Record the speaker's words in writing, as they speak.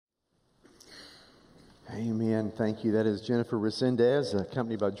Amen. Thank you. That is Jennifer Resendez,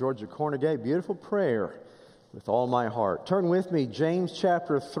 accompanied by Georgia Cornegay. Beautiful prayer with all my heart. Turn with me, James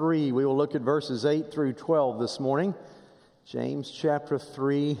chapter 3. We will look at verses 8 through 12 this morning. James chapter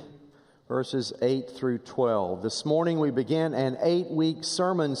 3, verses 8 through 12. This morning we begin an 8-week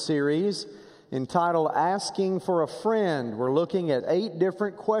sermon series entitled Asking for a Friend. We're looking at 8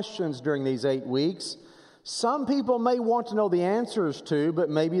 different questions during these 8 weeks. Some people may want to know the answers to, but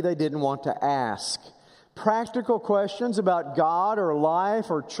maybe they didn't want to ask. Practical questions about God or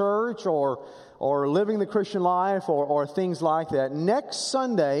life or church or living the Christian life or things like that. Next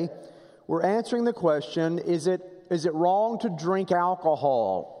Sunday, we're answering the question, is it wrong to drink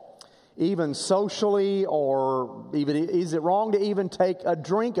alcohol, even socially, or even is it wrong to even take a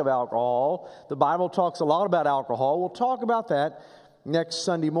drink of alcohol? The Bible talks a lot about alcohol. We'll talk about that next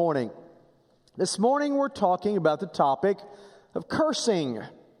Sunday morning. This morning, we're talking about the topic of cursing.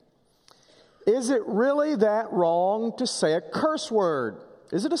 Is it really that wrong to say a curse word?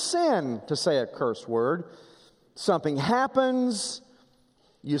 Is it a sin to say a curse word? Something happens,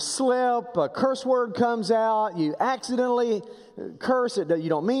 you slip, a curse word comes out, you accidentally curse it that you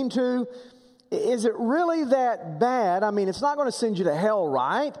don't mean to. Is it really that bad? I mean, it's not going to send you to hell,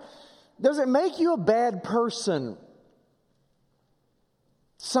 right? Does it make you a bad person?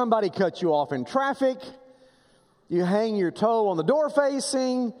 Somebody cuts you off in traffic, you hang your toe on the door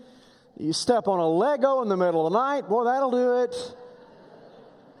facing, you step on a Lego in the middle of the night, boy, that'll do it.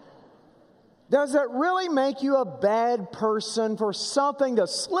 Does it really make you a bad person for something to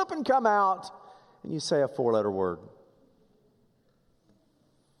slip and come out and you say a 4-letter word?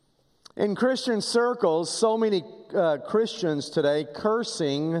 In Christian circles, so many Christians today,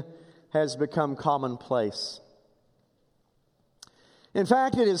 cursing has become commonplace. In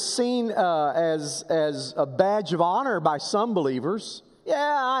fact, it is seen as a badge of honor by some believers.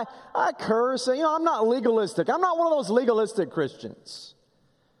 Yeah, I curse. I'm not legalistic. I'm not one of those legalistic Christians.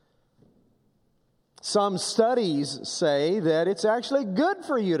 Some studies say that it's actually good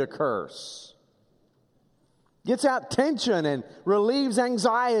for you to curse. Gets out tension and relieves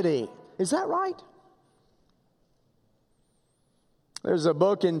anxiety. Is that right? There's a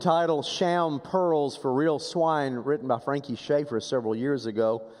book entitled Sham Pearls for Real Swine written by Frankie Schaefer several years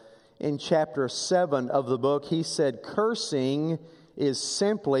ago. In chapter 7 of the book, he said, cursing is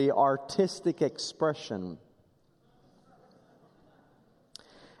simply artistic expression.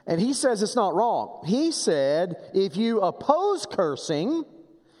 And he says it's not wrong. He said if you oppose cursing,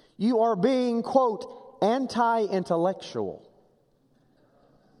 you are being, quote, anti-intellectual.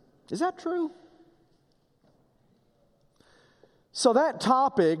 Is that true? So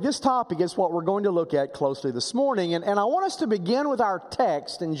this topic is what we're going to look at closely this morning. And I want us to begin with our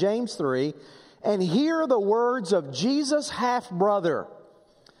text in James 3 and hear the words of Jesus' half-brother,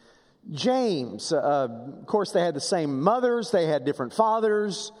 James. Of course, they had the same mothers. They had different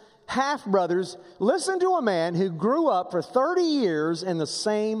fathers, half-brothers. Listen to a man who grew up for 30 years in the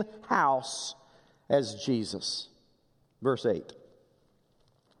same house as Jesus. Verse 8.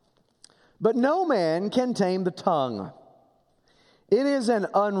 But no man can tame the tongue. It is an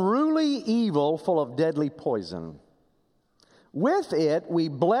unruly evil full of deadly poison. With it we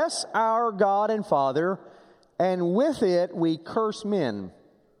bless our God and Father, and with it we curse men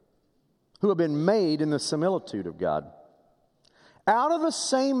who have been made in the similitude of God. Out of the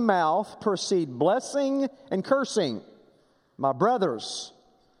same mouth proceed blessing and cursing. My brothers,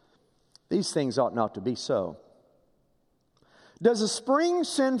 these things ought not to be so. Does a spring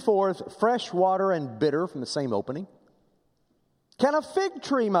send forth fresh water and bitter from the same opening? Can a fig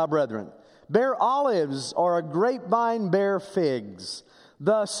tree, my brethren, bear olives, or a grapevine bear figs?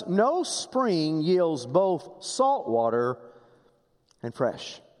 Thus no spring yields both salt water and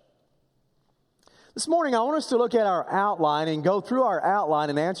fresh. This morning I want us to look at our outline and go through our outline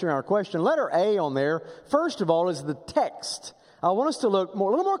and answering our question. Letter A on there, first of all, is the text. I want us to look a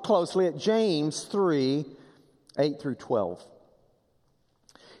little more closely at James 3, 8 through 12.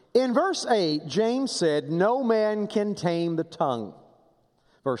 In verse 8, James said, no man can tame the tongue.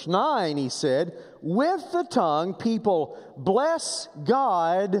 Verse 9, he said, with the tongue people bless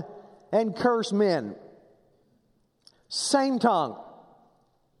God and curse men. Same tongue.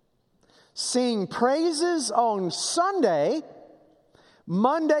 Sing praises on Sunday,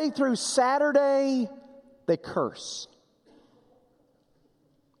 Monday through Saturday, they curse.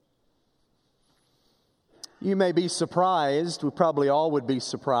 You may be surprised, we probably all would be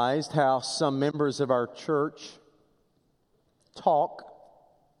surprised, how some members of our church talk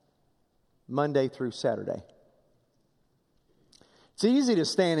Monday through Saturday. It's easy to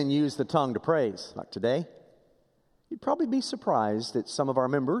stand and use the tongue to praise, like today. You'd probably be surprised at some of our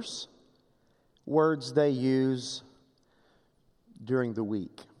members words they use during the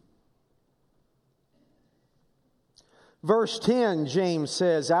week. Verse 10, James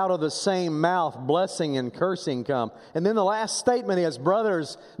says, out of the same mouth blessing and cursing come. And then the last statement is,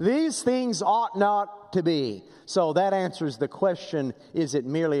 brothers, these things ought not to be. So that answers the question, is it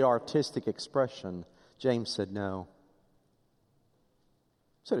merely artistic expression? James said no.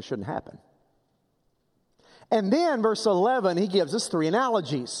 He said it shouldn't happen. And then verse 11, he gives us 3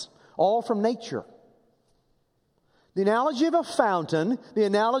 analogies, all from nature. The analogy of a fountain, the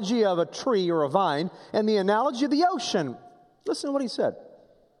analogy of a tree or a vine, and the analogy of the ocean. Listen to what he said.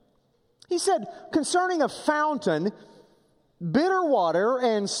 He said, concerning a fountain, bitter water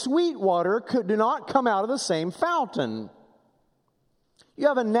and sweet water do not come out of the same fountain. You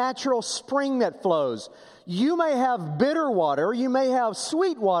have a natural spring that flows. You may have bitter water, you may have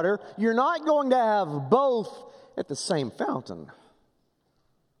sweet water. You're not going to have both at the same fountain.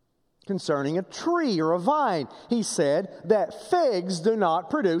 Concerning a tree or a vine, he said that figs do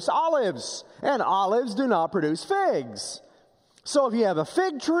not produce olives, and olives do not produce figs. So if you have a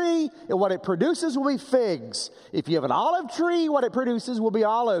fig tree, what it produces will be figs. If you have an olive tree, what it produces will be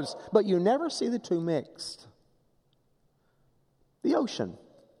olives. But you never see the two mixed. The ocean.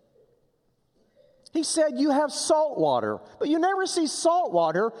 He said you have salt water, but you never see salt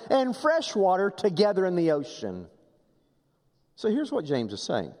water and fresh water together in the ocean. So here's what James is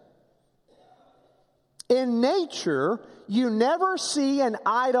saying. In nature, you never see an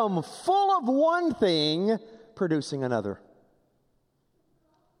item full of one thing producing another.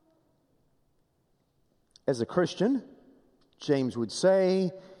 As a Christian, James would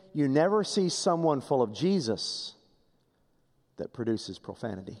say, you never see someone full of Jesus that produces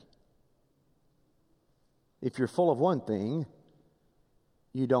profanity. If you're full of one thing,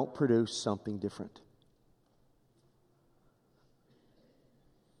 you don't produce something different.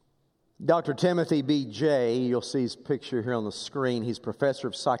 Dr. Timothy B. Jay, you'll see his picture here on the screen. He's professor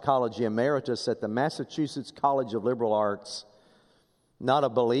of psychology emeritus at the Massachusetts College of Liberal Arts. Not a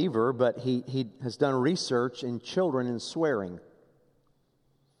believer, but he has done research in children and swearing.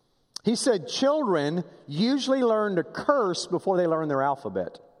 He said children usually learn to curse before they learn their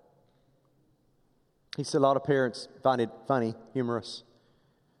alphabet. He said a lot of parents find it funny, humorous.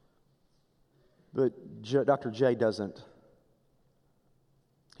 But Dr. Jay doesn't.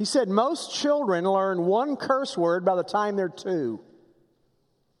 He said most children learn one curse word by the time they're 2.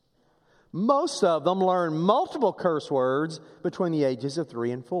 Most of them learn multiple curse words between the ages of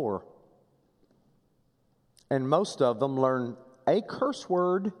 3 and 4. And most of them learn a curse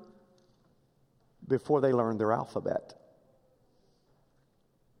word before they learn their alphabet.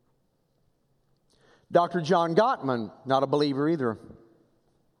 Dr. John Gottman, not a believer either,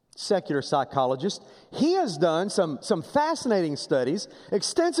 secular psychologist, he has done some fascinating studies,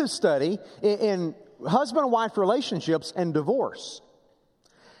 extensive study in husband and wife relationships and divorce.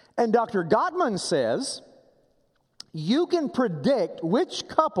 And Dr. Gottman says, you can predict which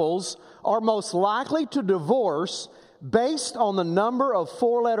couples are most likely to divorce based on the number of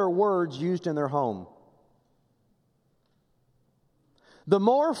 4-letter words used in their home. The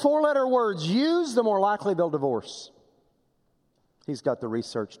more 4-letter words used, the more likely they'll divorce. He's got the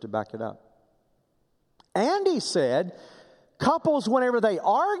research to back it up. And he said, couples, whenever they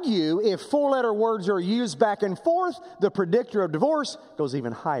argue, if 4-letter words are used back and forth, the predictor of divorce goes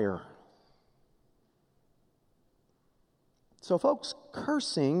even higher. So, folks,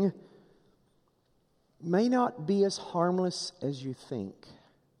 cursing may not be as harmless as you think.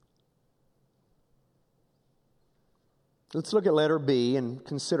 Let's look at letter B and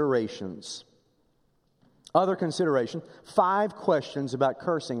considerations. Other consideration, 5 questions about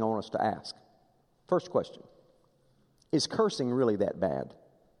cursing I want us to ask. First question, is cursing really that bad?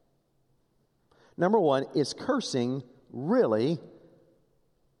 Number 1, is cursing really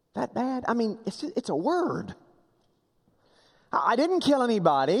that bad? I mean, it's a word. I didn't kill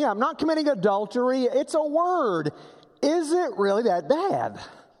anybody. I'm not committing adultery. It's a word. Is it really that bad?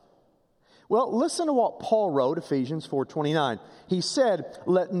 Well, listen to what Paul wrote, Ephesians 4:29. He said,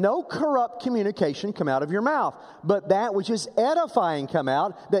 let no corrupt communication come out of your mouth, but that which is edifying come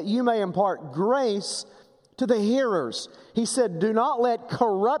out, that you may impart grace to the hearers. He said, do not let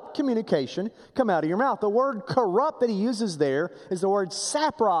corrupt communication come out of your mouth. The word corrupt that he uses there is the word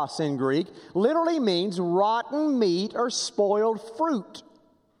sapros in Greek. Literally means rotten meat or spoiled fruit.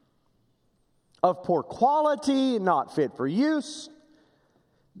 Of poor quality, not fit for use.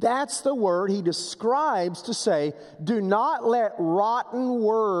 That's the word he describes to say, do not let rotten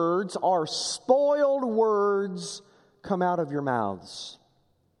words or spoiled words come out of your mouths.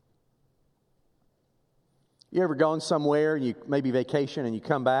 You ever gone somewhere, you maybe vacation, and you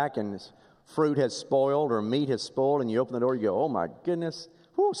come back and it's fruit has spoiled or meat has spoiled, and you open the door, you go, oh my goodness,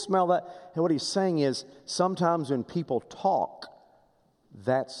 whoo, smell that. And what he's saying is, sometimes when people talk,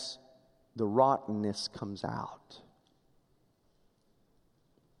 that's the rottenness comes out.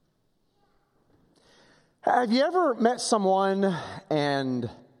 Have you ever met someone and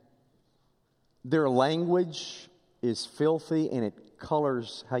their language is filthy and it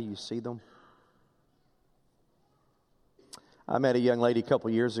colors how you see them? I met a young lady a couple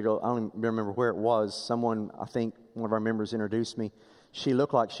years ago. I don't even remember where it was. Someone, I think one of our members introduced me. She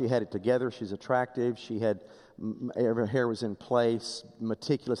looked like she had it together. She's attractive. She had, her hair was in place,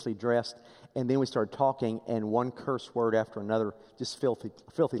 meticulously dressed. And then we started talking, and one curse word after another, just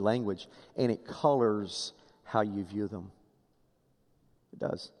filthy language. And it colors how you view them. It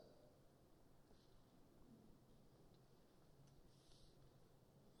does.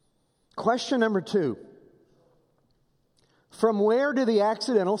 Question number 2. From where do the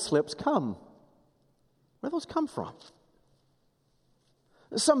accidental slips come? Where do those come from?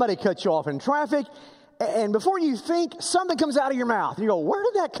 Somebody cuts you off in traffic, and before you think, something comes out of your mouth. You go, where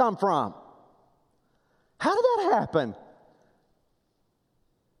did that come from? How did that happen?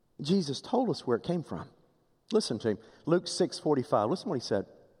 Jesus told us where it came from. Listen to him. Luke 6:45. Listen to what he said.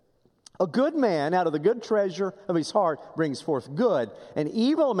 A good man out of the good treasure of his heart brings forth good. An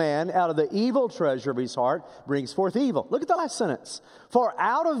evil man out of the evil treasure of his heart brings forth evil. Look at the last sentence. For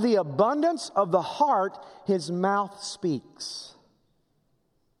out of the abundance of the heart, his mouth speaks.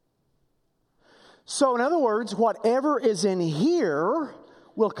 So in other words, whatever is in here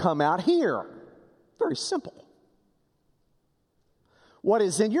will come out here. Very simple. What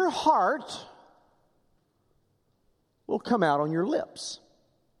is in your heart will come out on your lips.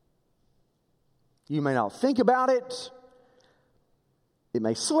 You may not think about it. It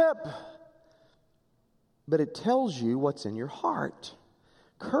may slip. But it tells you what's in your heart.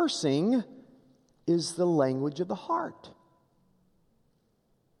 Cursing is the language of the heart.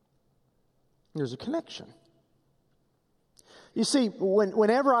 There's a connection. You see,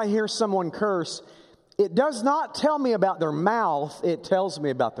 whenever I hear someone curse, it does not tell me about their mouth. It tells me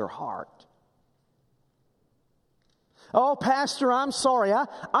about their heart. Oh, Pastor, I'm sorry.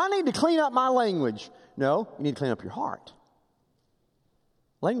 I need to clean up my language. No, you need to clean up your heart.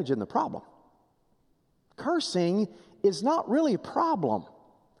 Language isn't the problem. Cursing is not really a problem.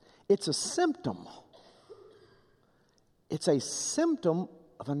 It's a symptom. It's a symptom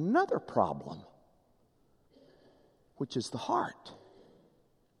of another problem, which is the heart.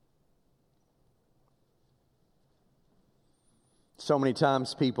 So many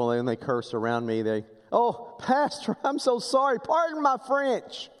times people, when they curse around me, oh, Pastor, I'm so sorry. Pardon my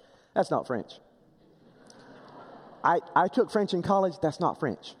French. That's not French. I took French in college. That's not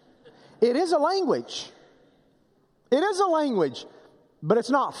French. It is a language. It is a language, but it's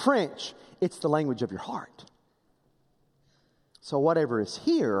not French. It's the language of your heart. So whatever is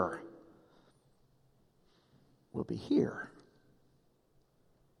here will be here.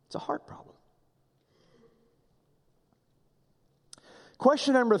 It's a heart problem.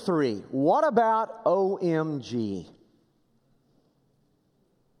 Question number 3. What about OMG?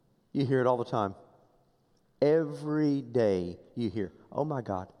 You hear it all the time. Every day you hear, oh my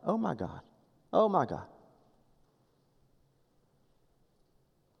God, oh my God, oh my God.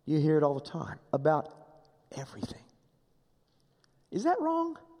 You hear it all the time about everything. Is that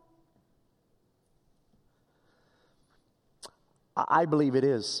wrong? I believe it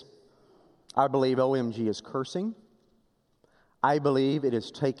is. I believe OMG is cursing. I believe it is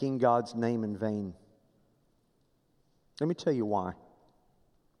taking God's name in vain. Let me tell you why.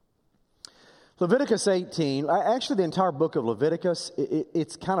 Leviticus 18, actually the entire book of Leviticus, it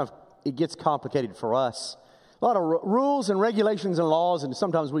gets complicated for us. A lot of rules and regulations and laws, and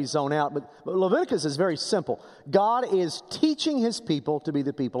sometimes we zone out, but Leviticus is very simple. God is teaching His people to be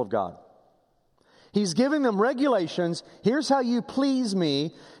the people of God. He's giving them regulations. Here's how you please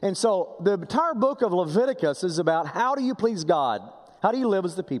me. And so the entire book of Leviticus is about how do you please God? How do you live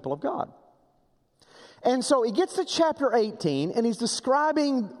as the people of God? And so he gets to chapter 18, and he's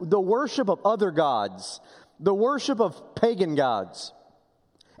describing the worship of other gods, the worship of pagan gods.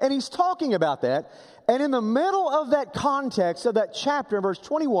 And he's talking about that. And in the middle of that context of that chapter, verse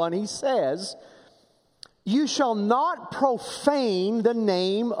 21, he says, you shall not profane the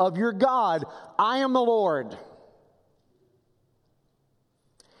name of your God. I am the Lord.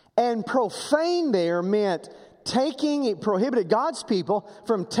 And profane there meant it prohibited God's people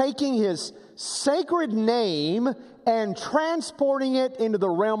from taking His sacred name and transporting it into the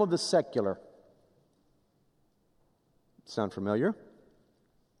realm of the secular. Sound familiar?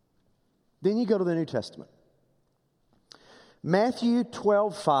 Then you go to the New Testament. Matthew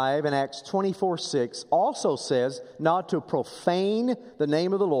 12:5 and Acts 24:6 also says not to profane the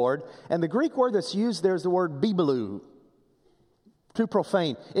name of the Lord. And the Greek word that's used there is the word bibelou. To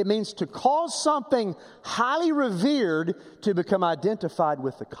profane. It means to cause something highly revered to become identified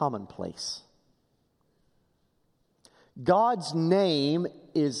with the commonplace. God's name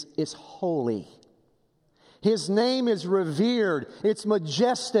is holy. His name is revered. It's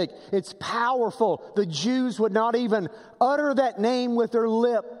majestic. It's powerful. The Jews would not even utter that name with their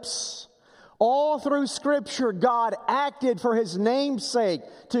lips. All through Scripture, God acted for His name's sake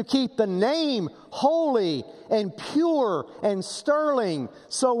to keep the name holy and pure and sterling.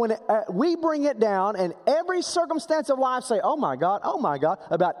 So when we bring it down and every circumstance of life say, oh my God,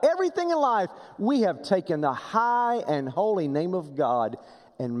 about everything in life, we have taken the high and holy name of God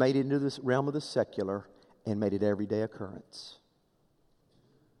and made it into this realm of the secular and made it everyday occurrence.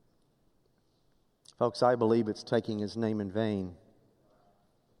 Folks, I believe it's taking His name in vain.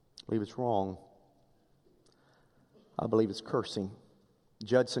 I believe it's wrong. I believe it's cursing.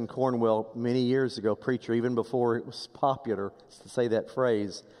 Judson Cornwell, many years ago, preacher, even before it was popular to say that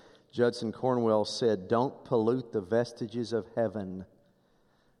phrase, Judson Cornwell said, "Don't pollute the vestiges of heaven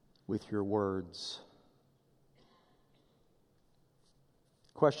with your words."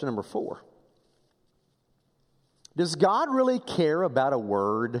 Question number 4. Does God really care about a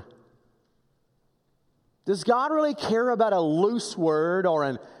word? Does God really care about a loose word or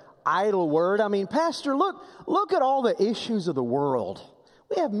an idle word? I mean, Pastor, look at all the issues of the world.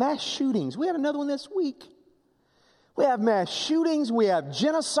 We have mass shootings. We had another one this week. We have mass shootings. We have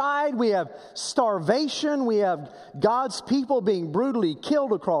genocide. We have starvation. We have God's people being brutally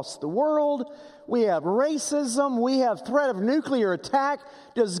killed across the world. We have racism. We have threat of nuclear attack.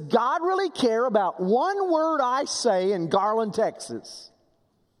 Does God really care about one word I say in Garland, Texas?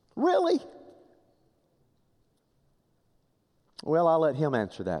 Really? Well, I'll let Him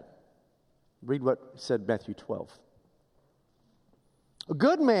answer that. Read what said Matthew 12. A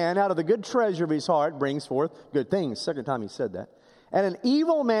good man out of the good treasure of his heart brings forth good things. Second time He said that. And an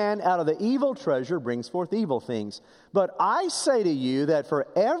evil man out of the evil treasure brings forth evil things. But I say to you that for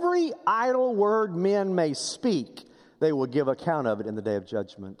every idle word men may speak, they will give account of it in the day of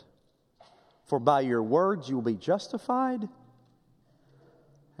judgment. For by your words you will be justified,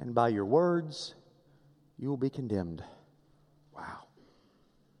 and by your words you will be condemned. Wow.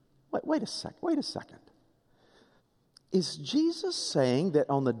 Wait a second. Is Jesus saying that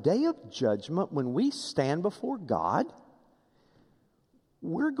on the day of judgment, when we stand before God,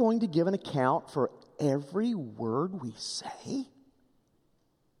 we're going to give an account for every word we say?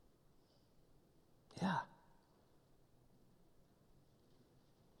 Yeah.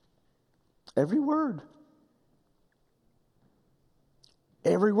 Every word.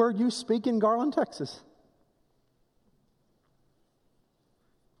 Every word you speak in Garland, Texas.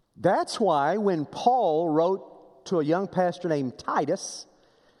 That's why when Paul wrote to a young pastor named Titus,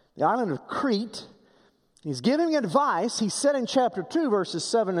 the island of Crete, he's giving advice. He said in chapter 2, verses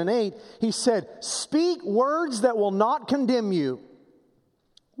 7 and 8, he said, "Speak words that will not condemn you."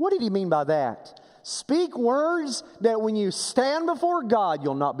 What did he mean by that? Speak words that when you stand before God,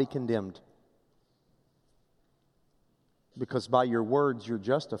 you'll not be condemned. Because by your words you're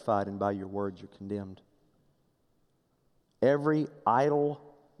justified, and by your words you're condemned. Every idle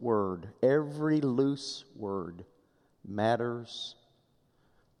word, every loose word matters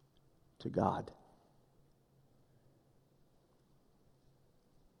to God.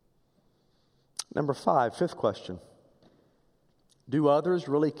 Number 5, fifth question. Do others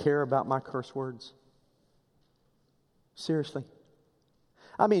really care about my curse words? Seriously?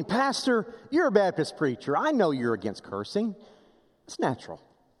 I mean, Pastor, you're a Baptist preacher. I know you're against cursing. It's natural.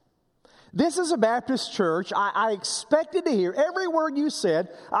 This is a Baptist church. I expected to hear every word you said.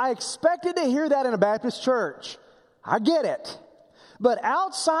 I expected to hear that in a Baptist church. I get it. But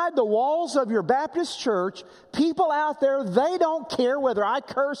outside the walls of your Baptist church, people out there, they don't care whether I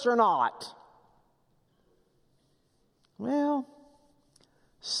curse or not. Well,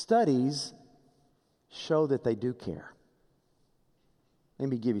 studies show that they do care. Let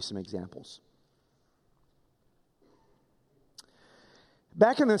me give you some examples.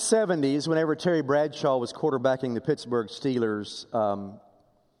 Back in the 70s, whenever Terry Bradshaw was quarterbacking the Pittsburgh Steelers,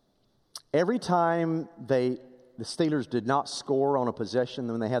 every time the Steelers did not score on a possession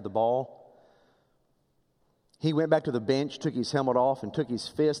when they had the ball, he went back to the bench, took his helmet off, and took his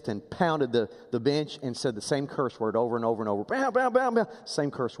fist and pounded the bench and said the same curse word over and over and over. Bam, bam, bam, bam. Same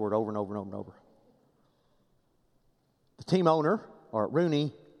curse word over and over and over and over. The team owner, Art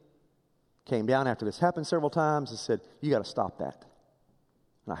Rooney, came down after this happened several times and said, "You got to stop that.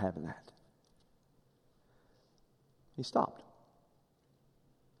 Not having that." He stopped.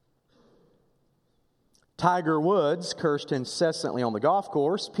 Tiger Woods cursed incessantly on the golf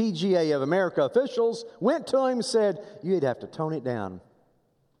course. PGA of America officials went to him and said, "You'd have to tone it down."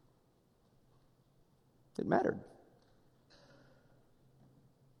 It mattered.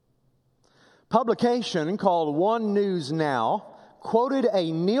 Publication called One News Now quoted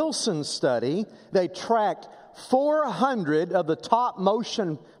a Nielsen study. They tracked 400 of the top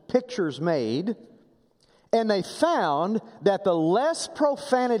motion pictures made, and they found that the less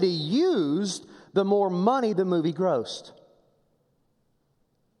profanity used, the more money the movie grossed.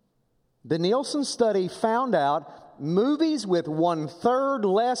 The Nielsen study found out movies with 1/3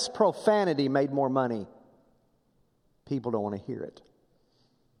 less profanity made more money. People don't want to hear it.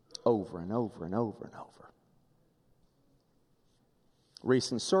 Over and over and over and over.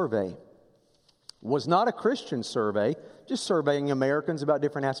 Recent survey was not a Christian survey, just surveying Americans about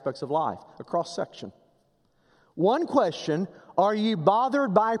different aspects of life, a cross-section. One question, are you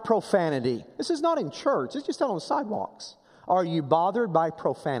bothered by profanity? This is not in church, it's just out on sidewalks. Are you bothered by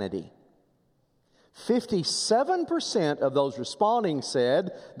profanity? 57% of those responding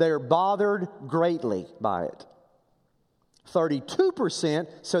said they're bothered greatly by it. 32%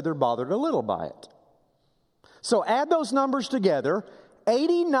 said they're bothered a little by it. So add those numbers together,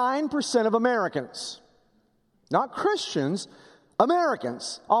 89% of Americans, not Christians,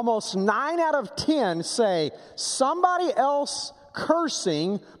 Americans, almost 9 out of 10 say somebody else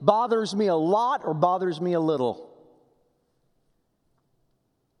cursing bothers me a lot or bothers me a little.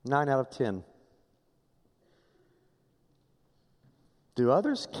 9 out of 10. Do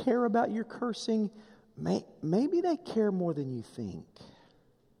others care about your cursing? Maybe they care more than you think.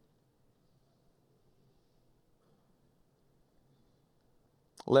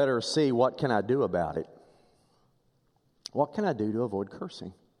 Letter C, what can I do about it? What can I do to avoid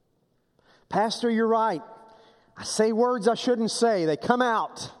cursing? Pastor, you're right. I say words I shouldn't say. They come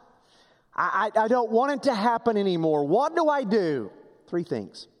out. I don't want it to happen anymore. What do I do? 3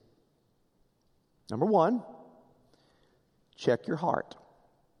 things. Number 1, check your heart.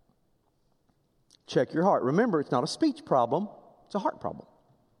 Check your heart. Remember, it's not a speech problem, it's a heart problem.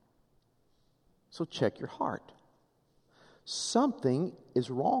 So check your heart. Something is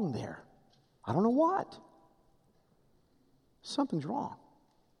wrong there. I don't know what. Something's wrong.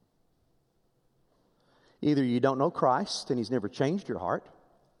 Either you don't know Christ and He's never changed your heart,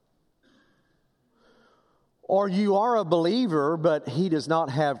 or you are a believer but He does not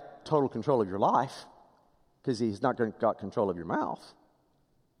have total control of your life because He's not got control of your mouth.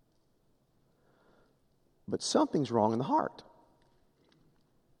 But something's wrong in the heart.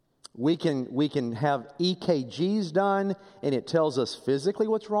 We can have EKGs done and it tells us physically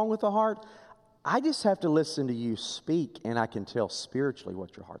what's wrong with the heart. I just have to listen to you speak and I can tell spiritually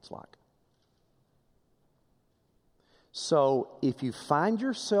what your heart's like. So if you find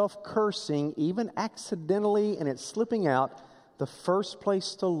yourself cursing, even accidentally, and it's slipping out, the first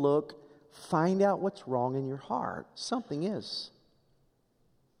place to look, find out what's wrong in your heart. Something is.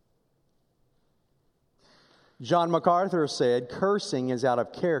 John MacArthur said, cursing is out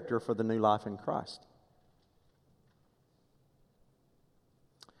of character for the new life in Christ.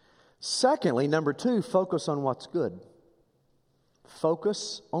 Secondly, number 2, focus on what's good.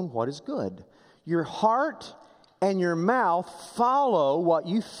 Focus on what is good. Your heart and your mouth follow what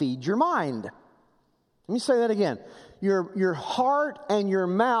you feed your mind. Let me say that again. Your heart and your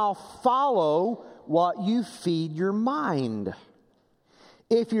mouth follow what you feed your mind.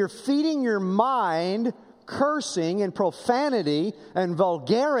 If you're feeding your mind cursing and profanity and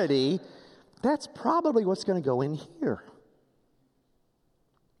vulgarity, that's probably what's going to go in here.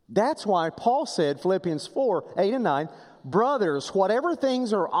 That's why Paul said, Philippians 4, 8 and 9, brothers, whatever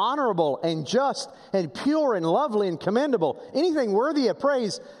things are honorable and just and pure and lovely and commendable, anything worthy of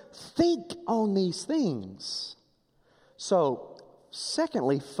praise, think on these things. So,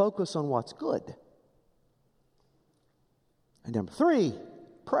 secondly, focus on what's good. And number 3,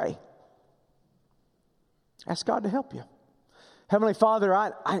 pray. Ask God to help you. Heavenly Father,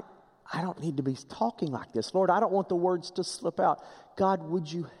 I don't need to be talking like this. Lord, I don't want the words to slip out. God,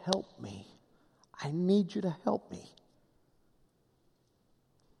 would you help me? I need you to help me.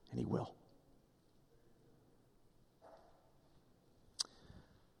 And He will.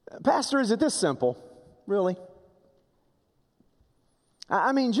 Pastor, is it this simple? Really?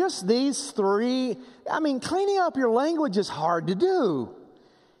 I mean, just these 3. I mean, cleaning up your language is hard to do.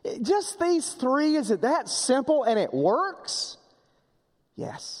 Just these 3, is it that simple and it works?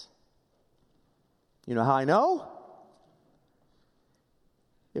 Yes. You know how I know?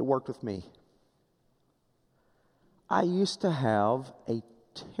 It worked with me. I used to have a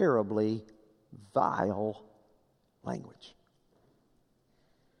terribly vile language.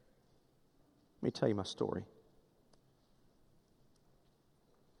 Let me tell you my story.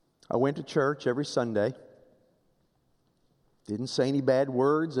 I went to church every Sunday. Didn't say any bad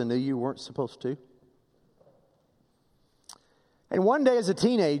words. I knew you weren't supposed to. And one day as a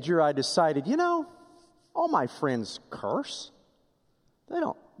teenager, I decided, all my friends curse.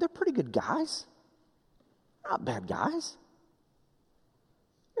 They're pretty good guys. Not bad guys.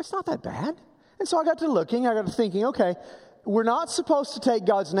 It's not that bad. And so I got to thinking, okay, we're not supposed to take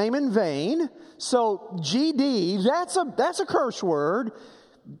God's name in vain. So GD, that's a curse word.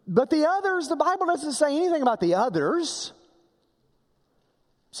 But the others, the Bible doesn't say anything about the others.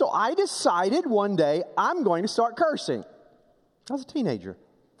 So I decided one day I'm going to start cursing. I was a teenager.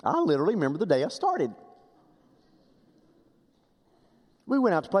 I literally remember the day I started. We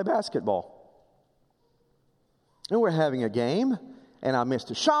went out to play basketball. And we're having a game, and I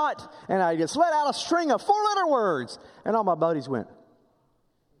missed a shot, and I just let out a string of 4-letter words. And all my buddies went.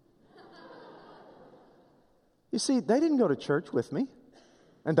 You see, they didn't go to church with me,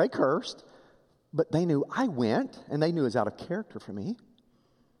 and they cursed, but they knew I went, and they knew it was out of character for me.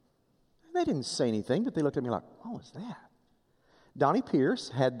 And they didn't say anything, but they looked at me like, what was that? Donnie Pierce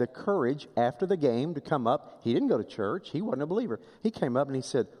had the courage after the game to come up. He didn't go to church. He wasn't a believer. He came up and he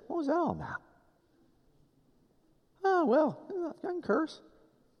said, what was that all about? Oh, well, I can curse.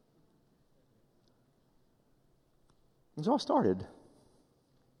 And so I started.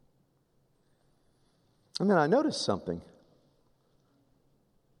 And then I noticed something.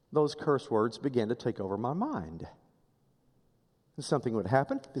 Those curse words began to take over my mind. And something would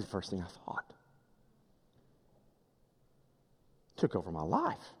happen. It'd be the first thing I thought. Took over my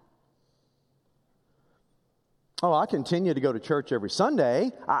life. Oh, I continued to go to church every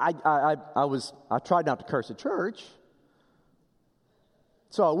Sunday. I tried not to curse at church.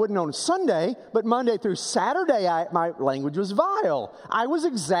 So I wouldn't on Sunday, but Monday through Saturday, my language was vile. I was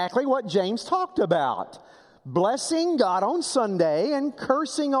exactly what James talked about. Blessing God on Sunday and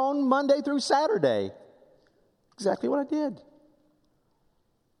cursing on Monday through Saturday. Exactly what I did.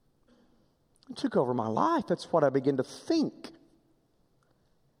 It took over my life. That's what I began to think.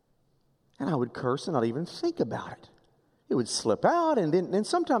 And I would curse and not even think about it. It would slip out, and then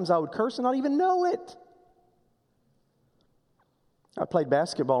sometimes I would curse and not even know it. I played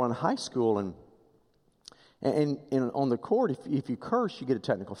basketball in high school, and on the court, if you curse, you get a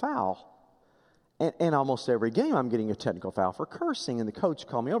technical foul. And almost every game, I'm getting a technical foul for cursing, and the coach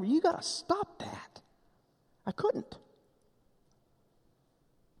called me over. You got to stop that. I couldn't.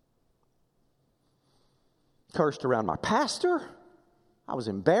 Cursed around my pastor. I was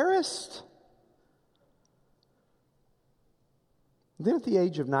embarrassed. Then at the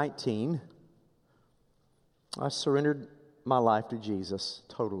age of 19, I surrendered my life to Jesus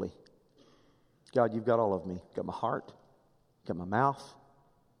totally. God, you've got all of me. You've got my heart. You've got my mouth.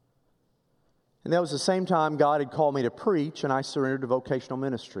 And that was the same time God had called me to preach, and I surrendered to vocational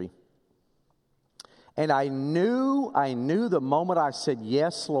ministry. And I knew the moment I said,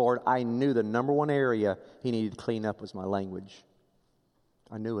 yes, Lord, I knew the number one area He needed to clean up was my language.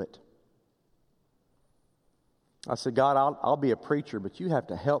 I knew it. I said, God, I'll be a preacher, but you have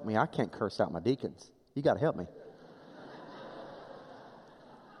to help me. I can't curse out my deacons. You got to help me.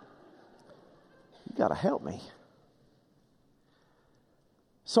 You got to help me.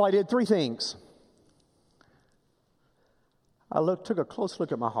 So I did 3 things. I took a close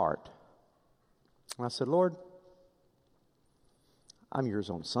look at my heart. And I said, Lord, I'm yours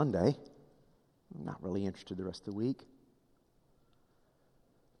on Sunday. I'm not really interested the rest of the week.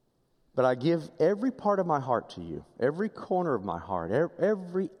 But I give every part of my heart to you, every corner of my heart,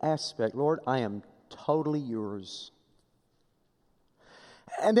 every aspect. Lord, I am totally yours.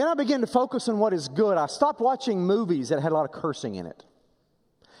 And then I began to focus on what is good. I stopped watching movies that had a lot of cursing in it.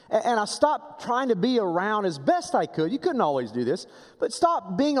 And I stopped trying to be around as best I could. You couldn't always do this. But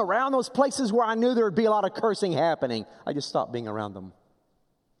stop being around those places where I knew there would be a lot of cursing happening. I just stopped being around them.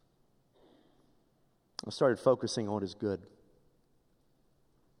 I started focusing on what is good.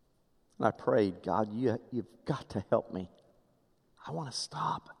 And I prayed, God, you've got to help me. I want to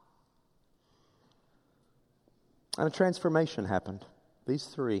stop. And a transformation happened. These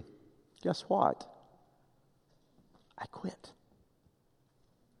 3. Guess what? I quit.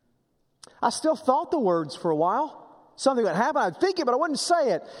 I still thought the words for a while. Something would happen, I'd think it, but I wouldn't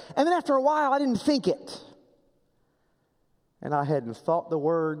say it. And then after a while, I didn't think it. And I hadn't thought the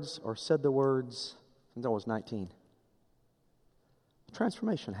words or said the words since I was 19.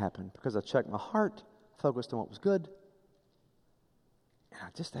 Transformation happened because I checked my heart, focused on what was good, and I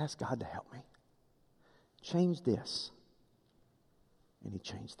just asked God to help me. Change this. And He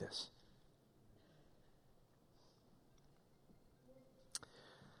changed this.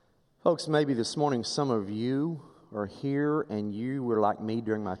 Folks, maybe this morning some of you are here and you were like me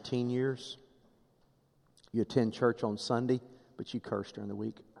during my teen years. You attend church on Sunday, but you curse during the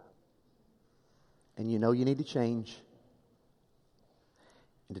week. And you know you need to change.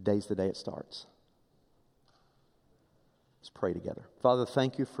 And today's the day it starts. Let's pray together. Father,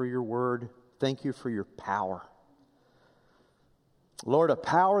 thank you for your word. Thank you for your power. Lord, a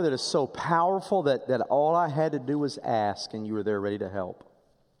power that is so powerful that all I had to do was ask and you were there ready to help.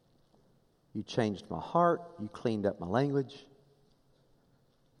 You changed my heart. You cleaned up my language.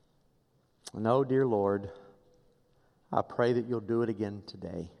 And oh, dear Lord, I pray that you'll do it again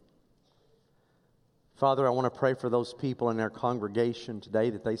today. Father, I want to pray for those people in their congregation today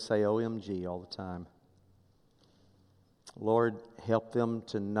that they say OMG all the time. Lord, help them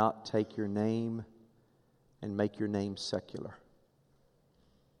to not take your name and make your name secular.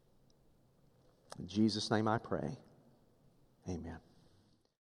 In Jesus' name I pray. Amen.